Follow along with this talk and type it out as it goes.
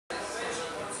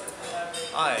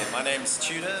Hi, my name's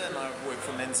Tudor and I work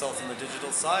for Men's Health on the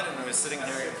digital side, and we're sitting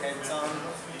here in Cape Town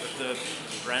with the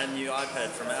brand new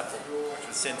iPad from Apple, which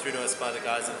was sent through to us by the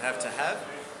guys that have to have.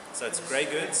 So it's grey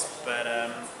goods, but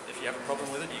if you have a problem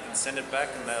with it, you can send it back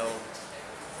and they'll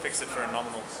fix it for a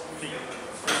nominal fee.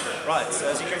 Right,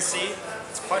 so as you can see,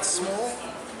 it's quite small,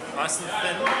 nice and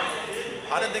thin.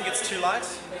 I don't think it's too light.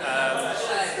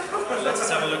 Let's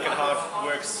just have a look at how it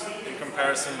works in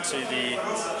comparison to the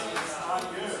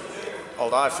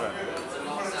old iPhone.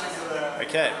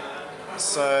 Okay,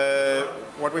 so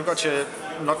what we've got here,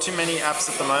 not too many apps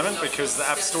at the moment because the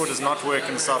App Store does not work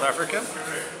in South Africa.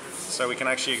 So we can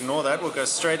actually ignore that. We'll go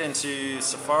straight into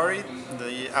Safari,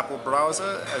 the Apple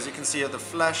browser. As you can see, the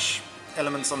Flash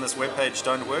elements on this web page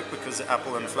don't work because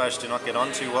Apple and Flash do not get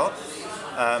on too well.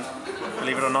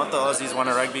 Believe it or not, the Aussies won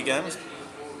a rugby game.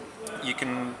 You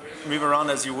can move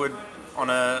around as you would on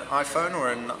an iPhone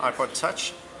or an iPod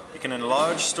Touch. You can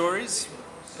enlarge stories.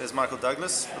 There's Michael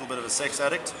Douglas, a little bit of a sex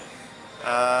addict.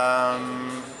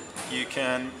 You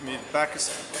can move back a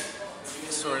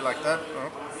story like that.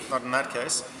 Oh, not in that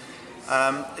case.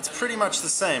 It's pretty much the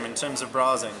same in terms of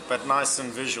browsing, but nice and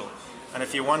visual. And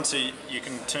if you want to, you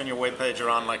can turn your web page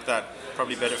around like that.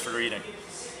 Probably better for reading.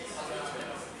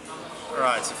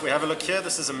 Right, if we have a look here,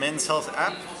 this is a Men's Health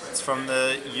app. It's from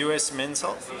the US Men's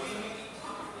Health.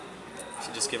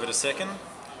 So just give it a second.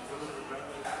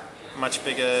 Much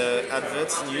bigger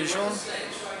adverts than usual.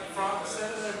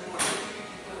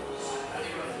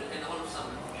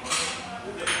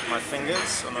 My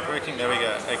fingers are not working. There we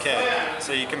go. Okay,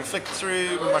 so you can flick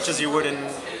through much as you would in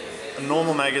a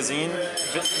normal magazine.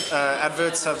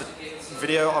 Adverts have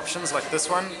video options like this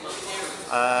one.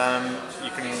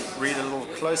 You can read a little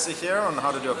closer here on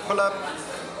how to do a pull-up.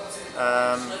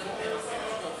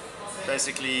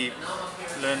 Basically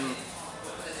learn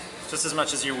just as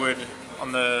much as you would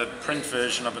on the print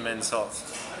version of a Men's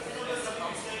Health.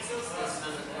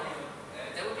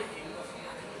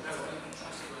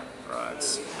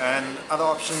 Right, and other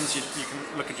options, you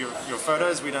can look at your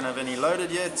photos. We don't have any loaded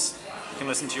yet. You can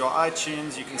listen to your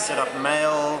iTunes, you can set up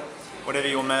mail, whatever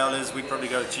your mail is. We probably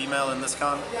go to Gmail in this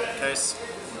case.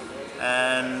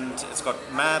 And it's got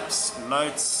maps,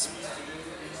 notes.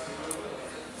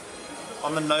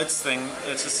 On the notes thing,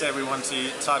 let's just say we want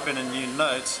to type in a new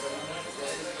note.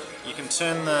 You can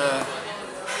turn the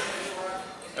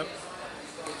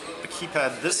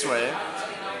keypad this way,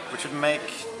 which would make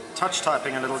touch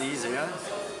typing a little easier.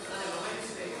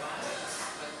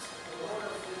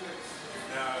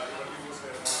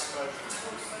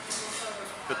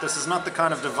 But this is not the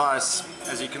kind of device,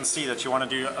 as you can see, that you want to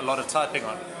do a lot of typing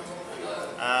on.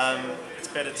 It's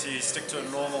better to stick to a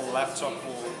normal laptop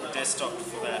or desktop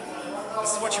for that.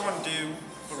 This is what you want to do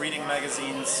for reading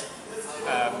magazines,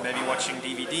 maybe watching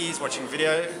DVDs, watching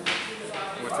video.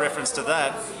 With reference to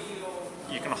that,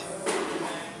 you can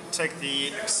take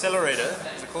the accelerator.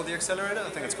 Is it called the accelerator? I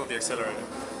think it's called the accelerator.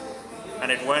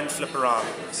 And it won't flip around.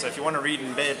 So if you want to read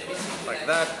in bed like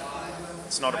that,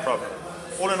 it's not a problem.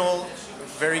 All in all,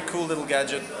 very cool little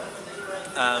gadget.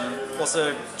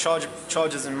 Also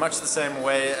charges in much the same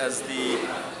way as the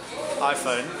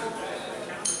iPhone.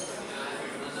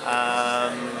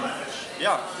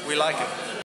 Yeah, we like it.